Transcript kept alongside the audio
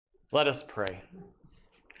Let us pray.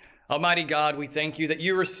 Almighty God, we thank you that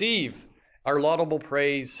you receive our laudable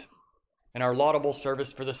praise and our laudable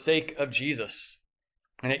service for the sake of Jesus,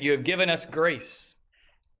 and that you have given us grace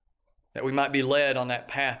that we might be led on that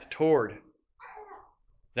path toward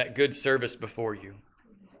that good service before you.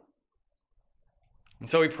 And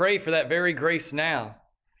so we pray for that very grace now,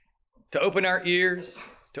 to open our ears,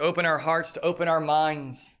 to open our hearts, to open our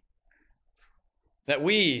minds, that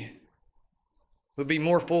we would be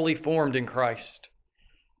more fully formed in Christ,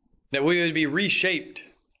 that we would be reshaped,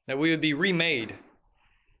 that we would be remade,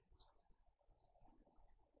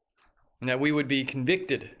 and that we would be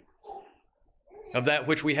convicted of that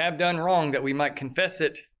which we have done wrong, that we might confess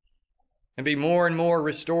it and be more and more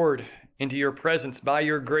restored into your presence by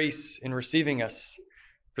your grace in receiving us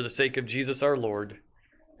for the sake of Jesus our Lord.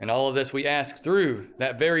 And all of this we ask through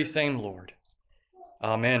that very same Lord.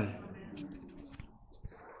 Amen.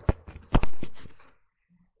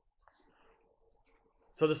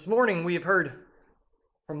 So this morning we have heard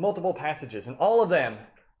from multiple passages, and all of them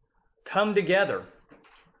come together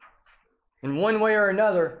in one way or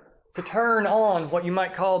another to turn on what you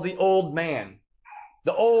might call the old man,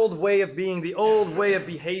 the old way of being, the old way of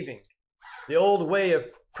behaving, the old way of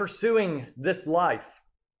pursuing this life,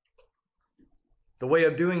 the way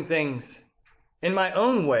of doing things in my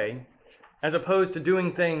own way as opposed to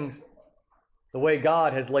doing things the way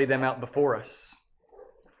God has laid them out before us.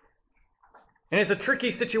 And it's a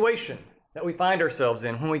tricky situation that we find ourselves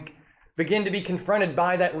in when we begin to be confronted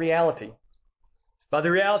by that reality, by the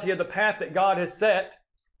reality of the path that God has set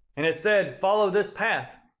and has said, follow this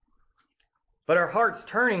path. But our hearts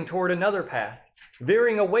turning toward another path,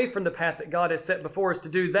 veering away from the path that God has set before us to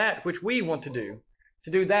do that which we want to do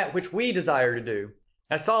that which we desire to do.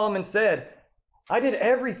 As Solomon said, I did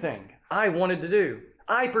everything I wanted to do.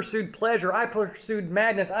 I pursued pleasure. I pursued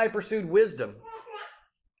madness. I pursued wisdom.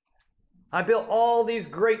 I built all these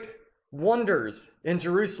great wonders in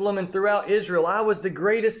Jerusalem and throughout Israel. I was the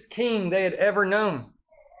greatest king they had ever known.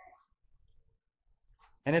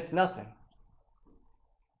 And it's nothing.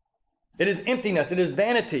 It is emptiness. It is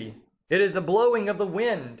vanity. It is a blowing of the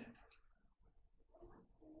wind.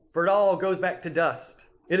 For it all goes back to dust.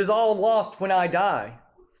 It is all lost when I die.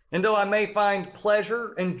 And though I may find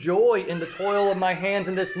pleasure and joy in the toil of my hands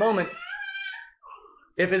in this moment,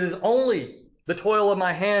 if it is only the toil of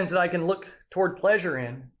my hands that I can look toward pleasure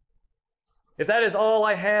in, if that is all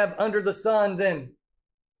I have under the sun, then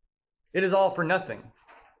it is all for nothing.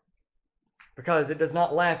 Because it does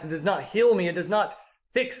not last. It does not heal me. It does not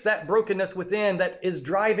fix that brokenness within that is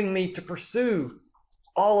driving me to pursue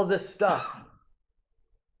all of this stuff.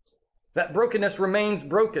 That brokenness remains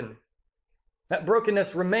broken. That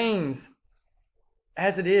brokenness remains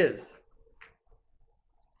as it is.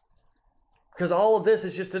 Because all of this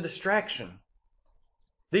is just a distraction.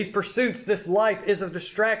 These pursuits, this life is a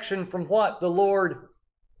distraction from what the Lord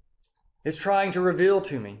is trying to reveal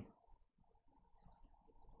to me.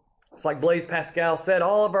 It's like Blaise Pascal said,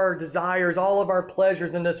 all of our desires, all of our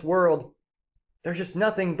pleasures in this world, they're just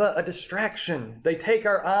nothing but a distraction. They take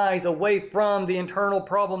our eyes away from the internal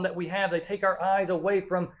problem that we have. They take our eyes away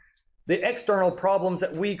from the external problems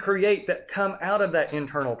that we create that come out of that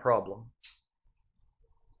internal problem.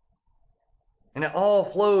 And it all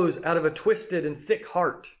flows out of a twisted and sick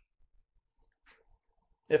heart.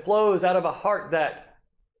 It flows out of a heart that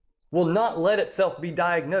will not let itself be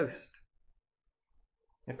diagnosed.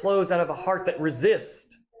 It flows out of a heart that resists,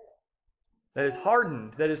 that is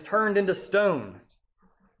hardened, that is turned into stone,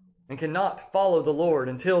 and cannot follow the Lord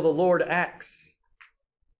until the Lord acts.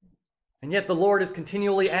 And yet the Lord is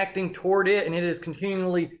continually acting toward it, and it is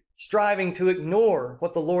continually striving to ignore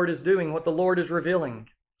what the Lord is doing, what the Lord is revealing.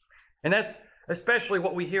 And that's especially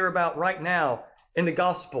what we hear about right now in the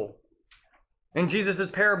gospel. In Jesus'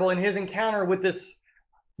 parable, in his encounter with this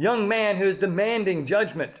young man who is demanding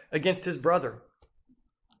judgment against his brother.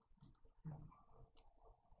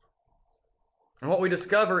 And what we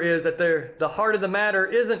discover is that the heart of the matter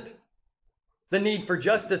isn't the need for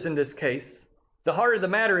justice in this case. The heart of the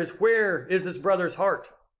matter is, where is this brother's heart?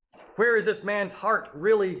 Where is this man's heart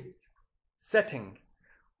really setting?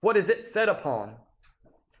 What is it set upon?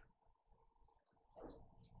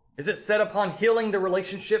 Is it set upon healing the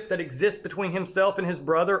relationship that exists between himself and his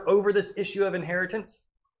brother over this issue of inheritance?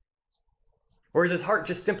 Or is his heart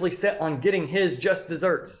just simply set on getting his just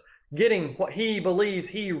deserts, getting what he believes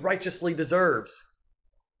he righteously deserves?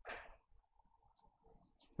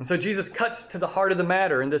 And so Jesus cuts to the heart of the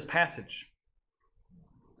matter in this passage.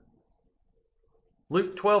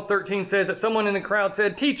 Luke 12:13 says that someone in the crowd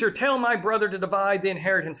said, "Teacher, tell my brother to divide the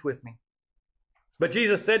inheritance with me." But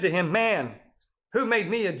Jesus said to him, "Man, who made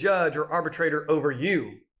me a judge or arbitrator over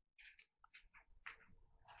you?"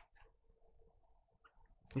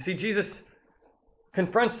 You see, Jesus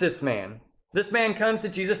confronts this man. This man comes to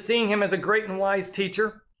Jesus, seeing him as a great and wise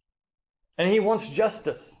teacher, and he wants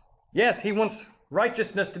justice. Yes, he wants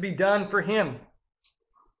righteousness to be done for him.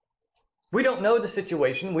 We don't know the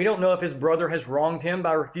situation. We don't know if his brother has wronged him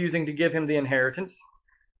by refusing to give him the inheritance.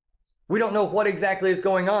 We don't know what exactly is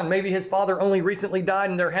going on. Maybe his father only recently died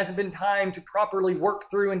and there hasn't been time to properly work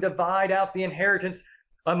through and divide out the inheritance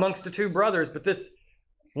amongst the two brothers. But this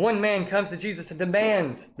one man comes to Jesus and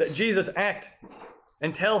demands that Jesus act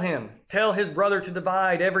and tell his brother to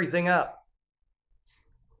divide everything up.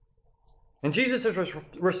 And Jesus'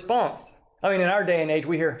 response, in our day and age,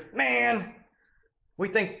 we hear, man, we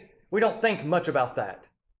don't think much about that.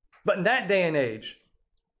 But in that day and age,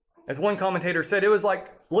 as one commentator said, it was like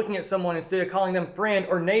looking at someone instead of calling them friend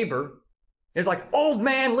or neighbor. It's like, old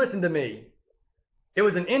man, listen to me. It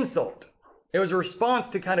was an insult. It was a response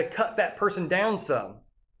to kind of cut that person down some,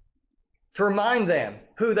 to remind them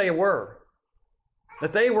who they were,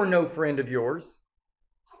 that they were no friend of yours.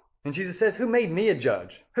 And Jesus says, who made me a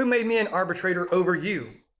judge? Who made me an arbitrator over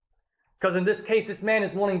you? Because in this case, this man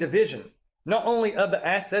is wanting division, not only of the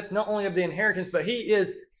assets, not only of the inheritance, but he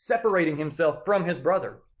is separating himself from his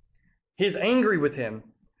brother. He is angry with him,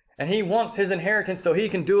 and he wants his inheritance so he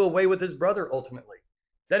can do away with his brother ultimately.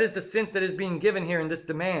 That is the sense that is being given here in this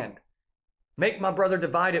demand. Make my brother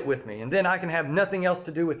divide it with me, and then I can have nothing else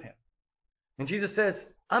to do with him. And Jesus says,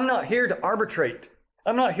 I'm not here to arbitrate.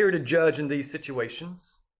 I'm not here to judge in these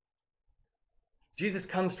situations. Jesus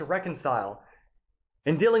comes to reconcile.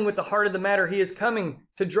 In dealing with the heart of the matter, he is coming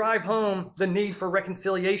to drive home the need for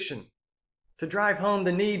reconciliation, to drive home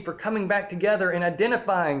the need for coming back together and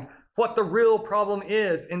identifying what the real problem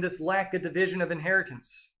is in this lack of division of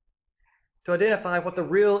inheritance, to identify what the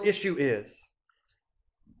real issue is.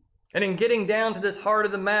 And in getting down to this heart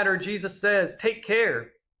of the matter, Jesus says, take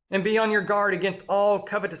care and be on your guard against all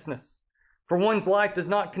covetousness, for one's life does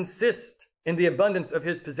not consist in the abundance of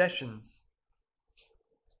his possessions.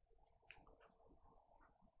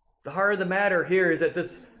 The heart of the matter here is that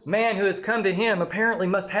this man who has come to him apparently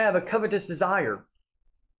must have a covetous desire.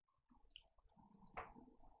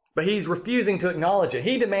 But he's refusing to acknowledge it.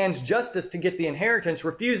 He demands justice to get the inheritance,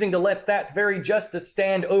 refusing to let that very justice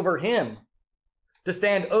stand over him, to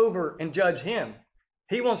stand over and judge him.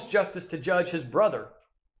 He wants justice to judge his brother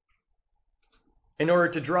in order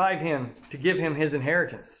to drive him to give him his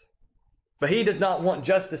inheritance. But he does not want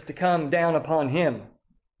justice to come down upon him.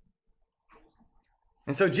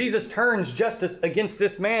 And so Jesus turns justice against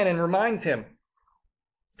this man and reminds him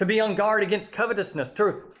to be on guard against covetousness,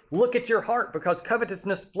 to look at your heart, because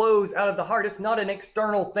covetousness flows out of the heart. It's not an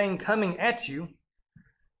external thing coming at you,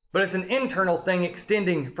 but it's an internal thing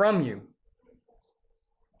extending from you.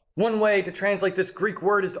 One way to translate this Greek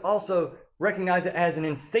word is to also recognize it as an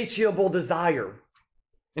insatiable desire,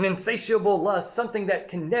 an insatiable lust, something that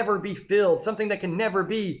can never be filled, something that can never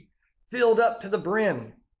be filled up to the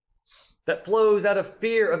brim, that flows out of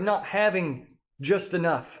fear of not having just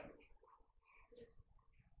enough.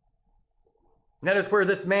 And that is where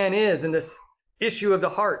this man is in this issue of the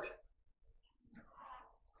heart.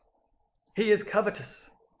 He is covetous.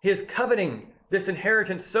 He is coveting this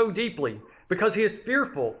inheritance so deeply because he is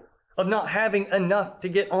fearful of not having enough to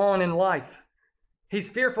get on in life. He's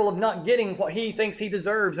fearful of not getting what he thinks he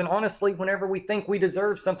deserves. And honestly, whenever we think we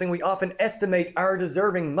deserve something, we often estimate our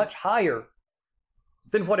deserving much higher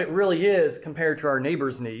than what it really is compared to our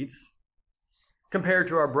neighbor's needs, compared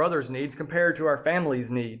to our brother's needs, compared to our family's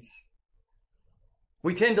needs.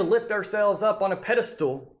 We tend to lift ourselves up on a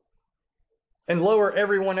pedestal and lower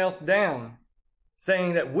everyone else down,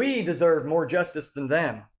 saying that we deserve more justice than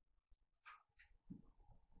them,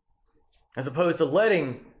 as opposed to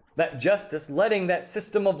letting that justice, letting that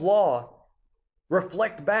system of law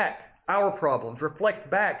reflect back our problems, reflect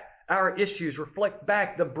back our issues, reflect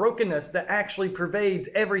back the brokenness that actually pervades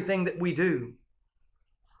everything that we do.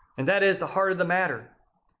 And that is the heart of the matter,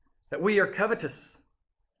 that we are covetous.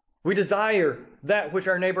 We desire that which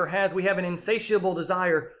our neighbor has. We have an insatiable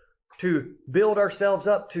desire to build ourselves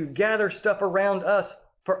up, to gather stuff around us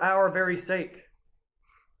for our very sake.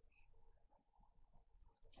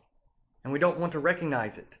 And we don't want to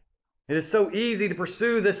recognize it. It is so easy to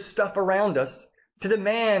pursue this stuff around us, to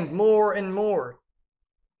demand more and more.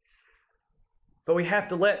 But we have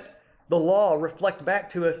to let the law reflect back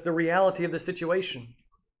to us the reality of the situation.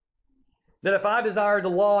 That if I desire the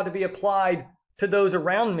law to be applied to those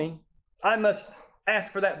around me, I must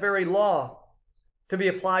ask for that very law to be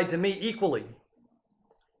applied to me equally.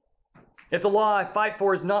 If the law I fight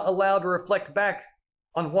for is not allowed to reflect back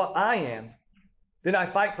on what I am, then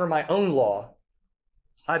I fight for my own law.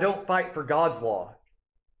 I don't fight for God's law.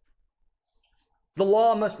 The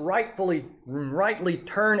law must rightly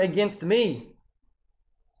turn against me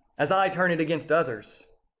as I turn it against others.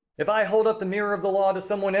 If I hold up the mirror of the law to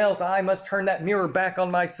someone else, I must turn that mirror back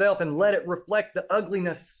on myself and let it reflect the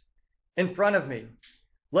ugliness in front of me.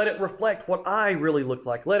 Let it reflect what I really look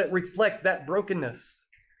like. Let it reflect that brokenness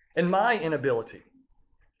and my inability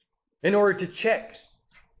in order to check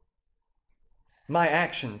my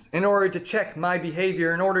actions, in order to check my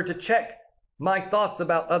behavior, in order to check my thoughts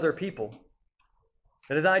about other people.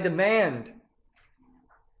 That as I demand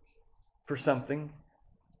for something,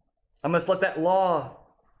 I must let that law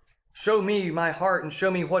show me my heart and show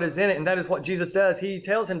me what is in it. And that is what Jesus does. He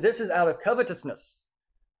tells him this is out of covetousness.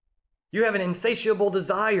 You have an insatiable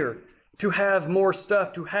desire to have more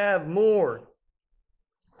stuff, to have more.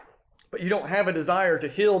 But you don't have a desire to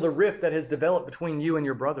heal the rift that has developed between you and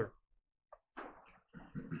your brother.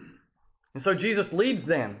 And so Jesus leads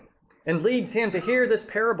them and leads him to hear this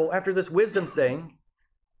parable after this wisdom saying,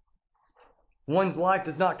 one's life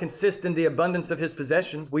does not consist in the abundance of his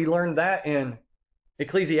possessions. We learned that in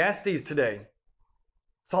Ecclesiastes today.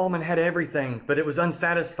 Solomon had everything, but it was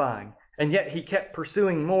unsatisfying. And yet he kept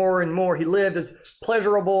pursuing more and more. He lived as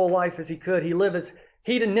pleasurable a life as he could. He lived as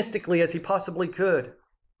hedonistically as he possibly could,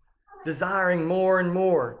 desiring more and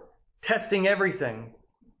more, testing everything,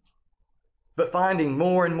 but finding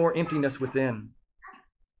more and more emptiness within.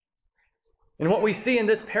 And what we see in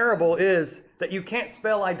this parable is that you can't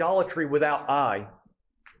spell idolatry without I.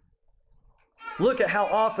 Look at how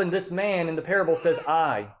often this man in the parable says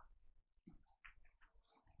I.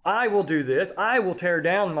 I will do this. I will tear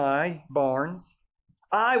down my barns.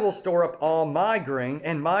 I will store up all my grain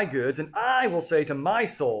and my goods. And I will say to my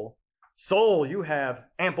soul, soul, you have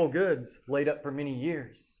ample goods laid up for many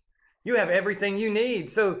years. You have everything you need.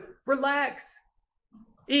 So relax.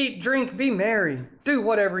 Eat, drink, be merry. Do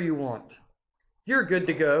whatever you want. You're good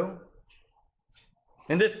to go.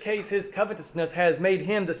 In this case, his covetousness has made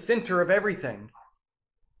him the center of everything.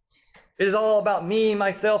 It is all about me,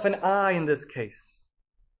 myself, and I in this case.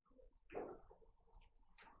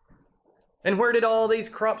 And where did all these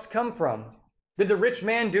crops come from? Did the rich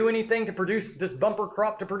man do anything to produce this bumper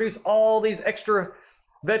crop, to produce all these extra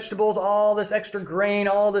vegetables, all this extra grain,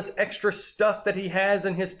 all this extra stuff that he has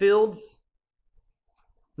in his fields?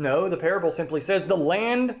 No, the parable simply says the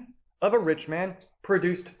land of a rich man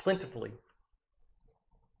produced plentifully.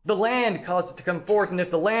 The land caused it to come forth, and if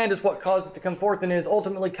the land is what caused it to come forth, then it is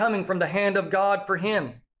ultimately coming from the hand of God for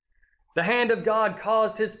him. The hand of God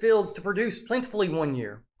caused his fields to produce plentifully one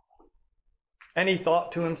year. And he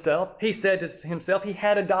thought to himself, he said to himself, he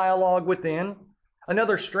had a dialogue within.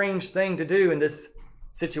 Another strange thing to do in this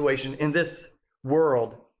situation, in this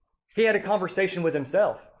world. He had a conversation with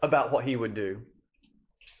himself about what he would do.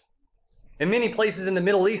 In many places in the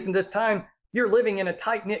Middle East in this time, you're living in a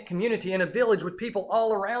tight-knit community in a village with people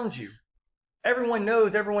all around you. Everyone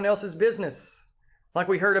knows everyone else's business. Like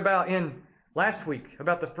we heard about in last week,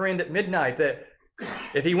 about the friend at midnight, that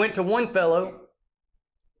if he went to one fellow,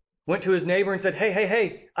 went to his neighbor and said,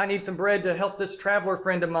 hey, I need some bread to help this traveler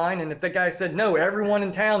friend of mine. And if the guy said no, everyone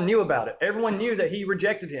in town knew about it. Everyone knew that he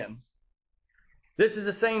rejected him. This is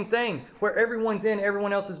the same thing where everyone's in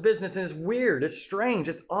everyone else's business, and it's weird, it's strange,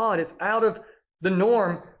 it's odd, it's out of the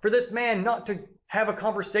norm for this man not to have a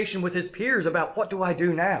conversation with his peers about what do I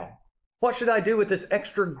do now? What should I do with this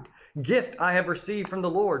extra gift I have received from the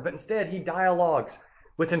Lord? But instead he dialogues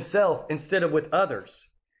with himself instead of with others.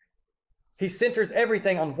 He centers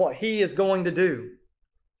everything on what he is going to do.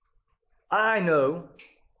 I know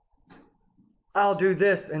I'll do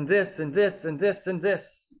this and this and this and this and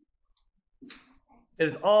this. It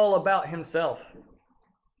is all about himself.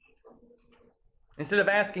 Instead of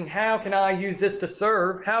asking, how can I use this to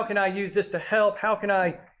serve? How can I use this to help? How can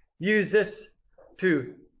I use this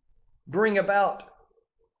to bring about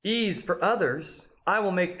ease for others? I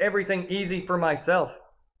will make everything easy for myself.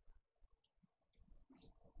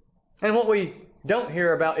 And what we don't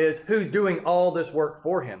hear about is who's doing all this work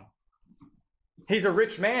for him. He's a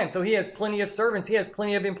rich man, so he has plenty of servants. He has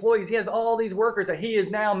plenty of employees. He has all these workers that he is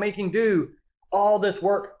now making do all this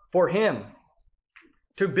work for him.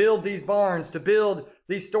 To build these barns, to build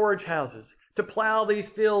these storage houses, to plow these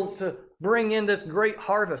fields, to bring in this great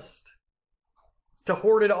harvest, to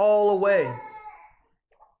hoard it all away.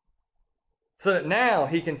 So that now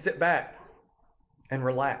he can sit back and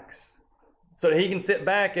relax. So that he can sit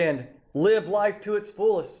back and live life to its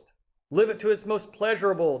fullest. Live it to its most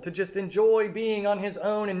pleasurable. To just enjoy being on his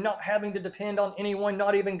own and not having to depend on anyone,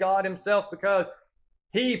 not even God himself, because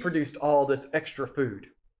he produced all this extra food.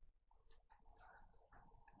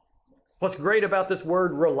 What's great about this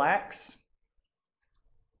word relax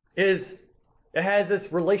is It has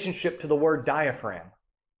this relationship to the word diaphragm.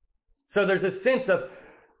 So there's a sense of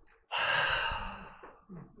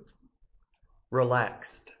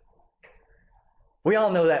relaxed. We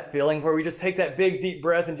all know that feeling where we just take that big deep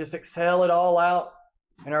breath and just exhale it all out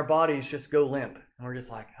and our bodies just go limp. And we're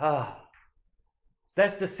just like,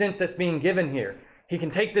 That's the sense that's being given here. He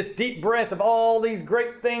can take this deep breath of all these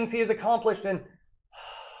great things he has accomplished and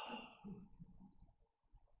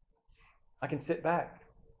I can sit back.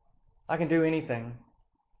 I can do anything.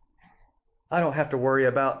 I don't have to worry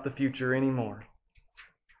about the future anymore.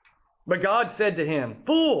 But God said to him,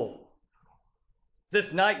 "Fool,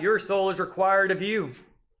 this night your soul is required of you,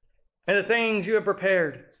 and the things you have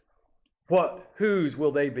prepared, whose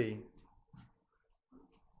will they be?"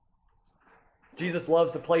 Jesus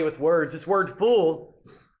loves to play with words. This word fool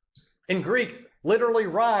in Greek literally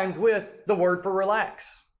rhymes with the word for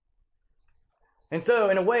relax. And so,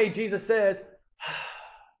 in a way, Jesus says,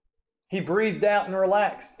 he breathed out and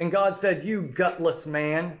relaxed. And God said, "You gutless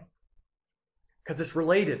man." Because it's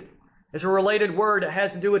related. It's a related word that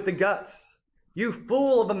has to do with the guts. You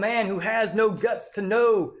fool of a man who has no guts to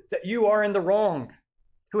know that you are in the wrong,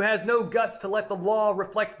 who has no guts to let the law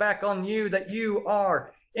reflect back on you that you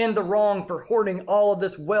are in the wrong for hoarding all of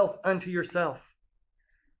this wealth unto yourself,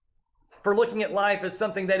 for looking at life as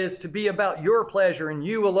something that is to be about your pleasure and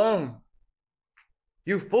you alone.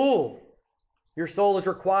 You fool, your soul is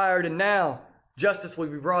required, and now justice will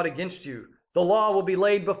be brought against you. The law will be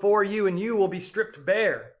laid before you, and you will be stripped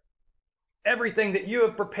bare. Everything that you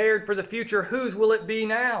have prepared for the future, whose will it be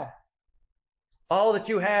now? All that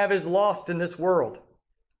you have is lost in this world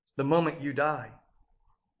the moment you die.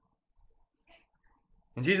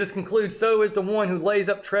 And Jesus concludes, "So is the one who lays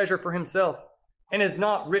up treasure for himself and is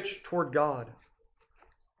not rich toward God."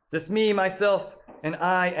 This me, myself, and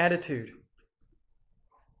I attitude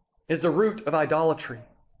is the root of idolatry.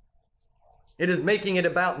 It is making it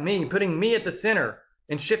about me, putting me at the center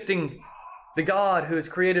and shifting the God who has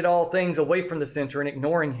created all things away from the center and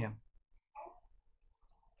ignoring him.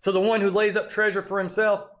 So the one who lays up treasure for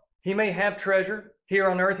himself, he may have treasure here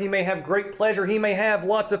on earth. He may have great pleasure. He may have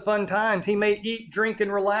lots of fun times. He may eat, drink,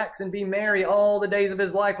 and relax and be merry all the days of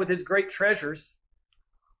his life with his great treasures.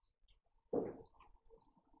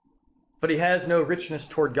 But he has no richness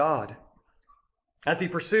toward God. As he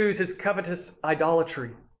pursues his covetous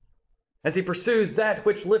idolatry, as he pursues that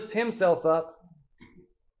which lifts himself up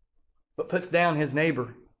but puts down his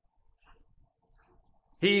neighbor,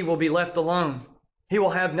 he will be left alone. He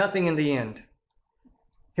will have nothing in the end.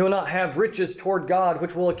 He will not have riches toward God,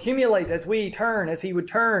 which will accumulate as he would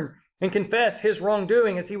turn and confess his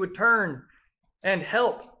wrongdoing, as he would turn and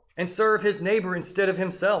help and serve his neighbor instead of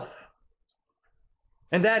himself.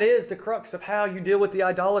 And that is the crux of how you deal with the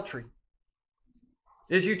idolatry,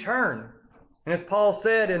 is you turn. And as Paul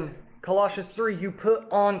said in Colossians 3, you put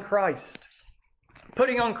on Christ.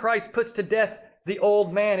 Putting on Christ puts to death the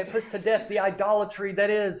old man. It puts to death the idolatry that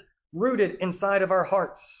is rooted inside of our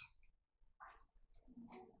hearts.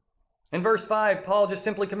 In verse 5, Paul just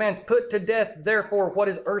simply commands, "Put to death, therefore, what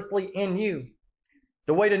is earthly in you."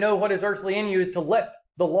 The way to know what is earthly in you is to let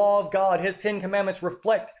the law of God, his 10 commandments,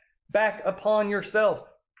 reflect back upon yourself.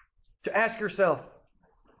 To ask yourself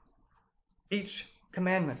each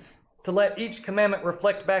commandment, to let each commandment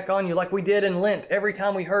reflect back on you, like we did in Lent. Every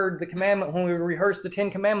time we heard the commandment, when we rehearsed the 10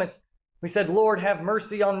 commandments, we said, "Lord, have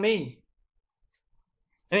mercy on me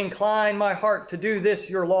and incline my heart to do this,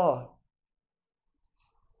 your law."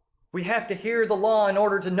 We have to hear the law in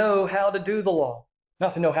order to know how to do the law.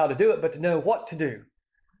 Not to know how to do it, but to know what to do.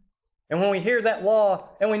 And when we hear that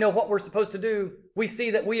law and we know what we're supposed to do, we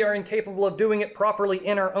see that we are incapable of doing it properly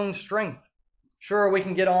in our own strength. Sure, we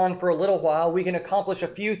can get on for a little while. We can accomplish a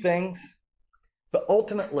few things. But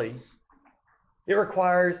ultimately, it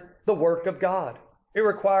requires the work of God. It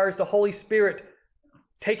requires the Holy Spirit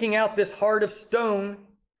taking out this heart of stone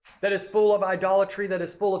that is full of idolatry, that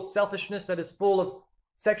is full of selfishness, that is full of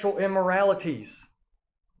sexual immoralities,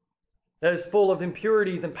 that is full of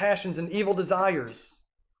impurities and passions and evil desires,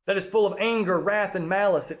 that is full of anger, wrath, and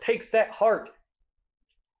malice. It takes that heart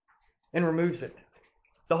and removes it.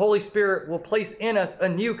 The Holy Spirit will place in us a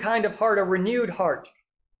new kind of heart, a renewed heart,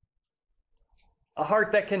 a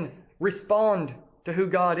heart that can respond to who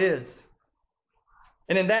God is.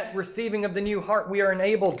 And in that receiving of the new heart, we are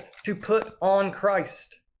enabled to put on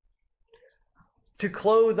Christ, to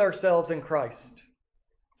clothe ourselves in Christ,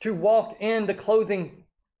 to walk in the clothing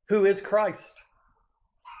who is Christ.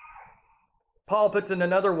 Paul puts it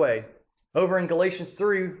another way, over in Galatians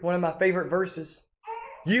 3, one of my favorite verses.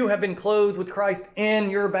 You have been clothed with Christ in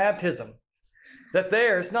your baptism. That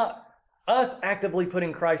there, it's not us actively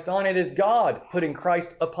putting Christ on, it is God putting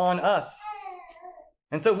Christ upon us.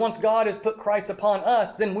 And so once God has put Christ upon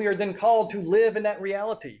us, then we are then called to live in that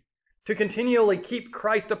reality, to continually keep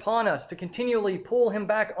Christ upon us, to continually pull him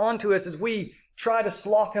back onto us as we try to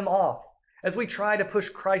slough him off, as we try to push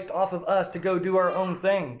Christ off of us to go do our own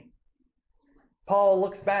thing. Paul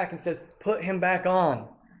looks back and says, put him back on.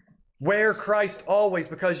 Wear Christ always,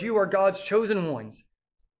 because you are God's chosen ones.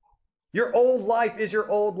 Your old life is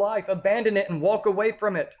your old life. Abandon it and walk away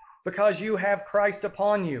from it, because you have Christ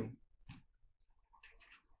upon you.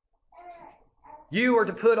 You are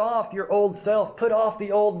to put off your old self, put off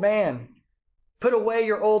the old man, put away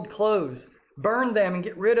your old clothes, burn them and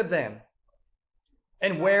get rid of them,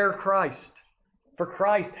 and wear Christ. For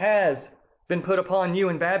Christ has been put upon you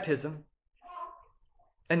in baptism.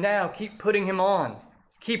 And now keep putting him on.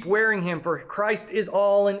 Keep wearing him, for Christ is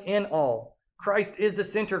all and in all. Christ is the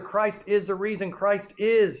center. Christ is the reason. Christ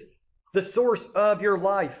is the source of your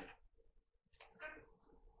life.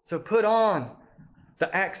 So put on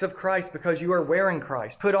the acts of Christ, because you are wearing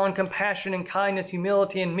Christ. Put on compassion and kindness,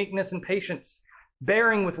 humility and meekness and patience,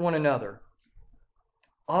 bearing with one another.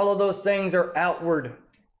 All of those things are outward.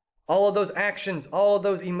 All of those actions, all of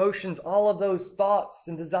those emotions, all of those thoughts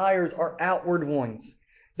and desires are outward ones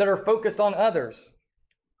that are focused on others.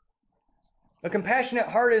 A compassionate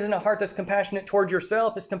heart isn't a heart that's compassionate toward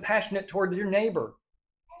yourself. It's compassionate toward your neighbor.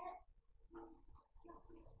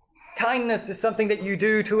 Kindness is something that you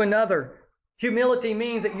do to another. Humility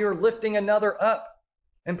means that you're lifting another up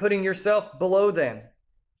and putting yourself below them.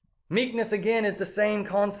 Meekness, again, is the same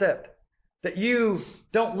concept, that you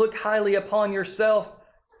don't look highly upon yourself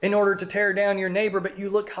in order to tear down your neighbor, but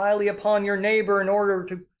you look highly upon your neighbor in order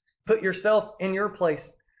to put yourself in your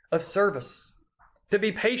place of service. To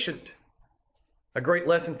be patient. A great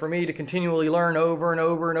lesson for me to continually learn over and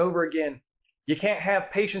over and over again. You can't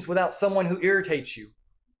have patience without someone who irritates you.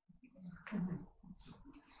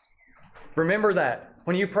 Remember that.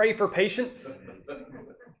 When you pray for patience,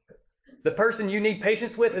 the person you need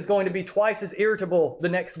patience with is going to be twice as irritable the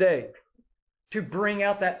next day to bring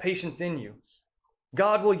out that patience in you.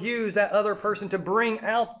 God will use that other person to bring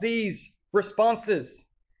out these responses,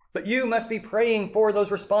 but you must be praying for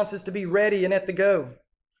those responses to be ready and at the go.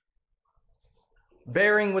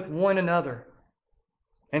 Bearing with one another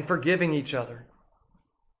and forgiving each other.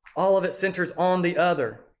 All of it centers on the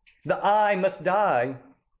other. The I must die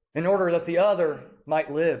in order that the other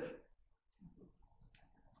might live.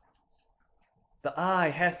 The I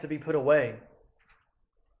has to be put away.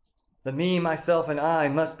 The me, myself, and I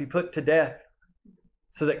must be put to death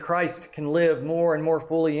so that Christ can live more and more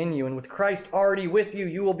fully in you. And with Christ already with you,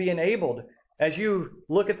 you will be enabled, as you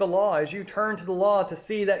look at the law, as you turn to the law, to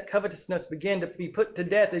see that covetousness begin to be put to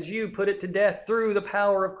death as you put it to death through the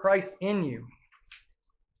power of Christ in you.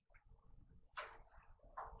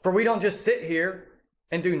 For we don't just sit here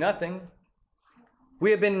and do nothing.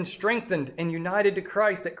 We have been strengthened and united to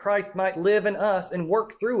Christ, that Christ might live in us and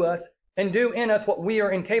work through us and do in us what we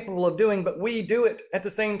are incapable of doing, but we do it at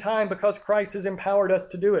the same time because Christ has empowered us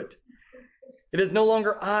to do it. It is no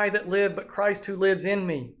longer I that live, but Christ who lives in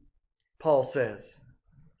me, Paul says.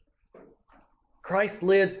 Christ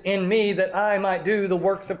lives in me that I might do the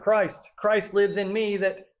works of Christ. Christ lives in me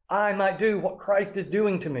that I might do what Christ is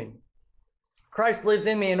doing to me. Christ lives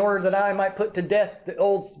in me in order that I might put to death the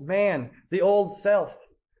old man, the old self.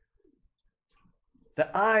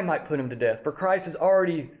 That I might put him to death. For Christ has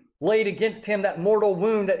already laid against him that mortal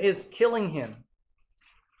wound that is killing him.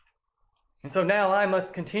 And so now I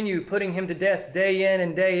must continue putting him to death day in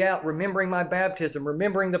and day out, remembering my baptism,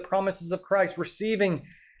 remembering the promises of Christ, receiving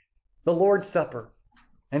the Lord's Supper,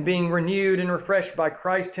 and being renewed and refreshed by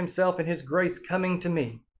Christ himself and his grace coming to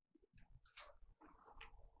me.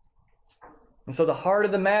 And so the heart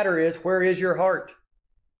of the matter is, where is your heart?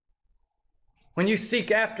 When you seek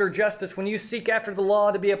after justice, when you seek after the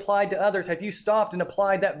law to be applied to others, have you stopped and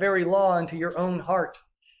applied that very law into your own heart,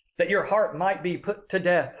 that your heart might be put to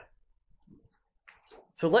death?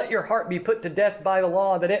 So let your heart be put to death by the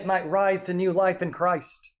law, that it might rise to new life in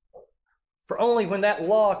Christ. For only when that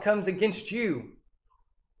law comes against you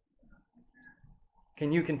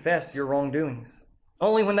can you confess your wrongdoings.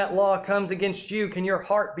 Only when that law comes against you can your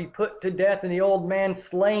heart be put to death and the old man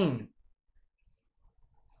slain,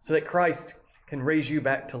 so that Christ can raise you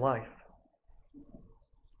back to life.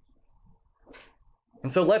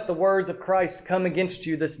 And so let the words of Christ come against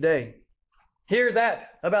you this day. Hear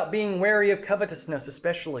that about being wary of covetousness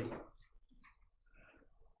especially.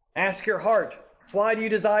 Ask your heart, why do you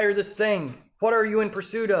desire this thing? What are you in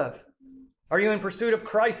pursuit of? Are you in pursuit of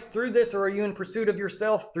Christ through this, or are you in pursuit of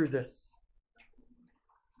yourself through this?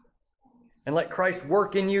 And let Christ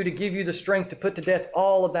work in you to give you the strength to put to death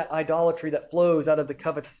all of that idolatry that flows out of the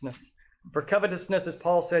covetousness, For covetousness, as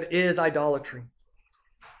Paul said, is idolatry.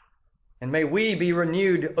 And may we be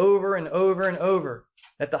renewed over and over and over,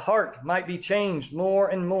 that the heart might be changed more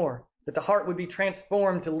and more, that the heart would be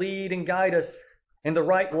transformed to lead and guide us in the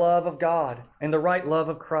right love of God and the right love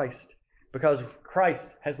of Christ, because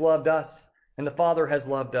Christ has loved us and the Father has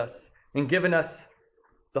loved us and given us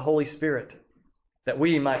the Holy Spirit, that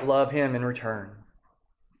we might love him in return.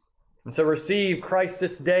 And so receive Christ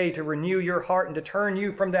this day to renew your heart and to turn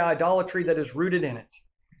you from the idolatry that is rooted in it,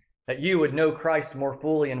 that you would know Christ more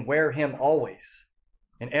fully and wear him always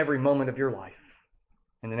in every moment of your life.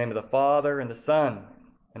 In the name of the Father, and the Son,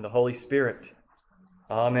 and the Holy Spirit.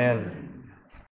 Amen.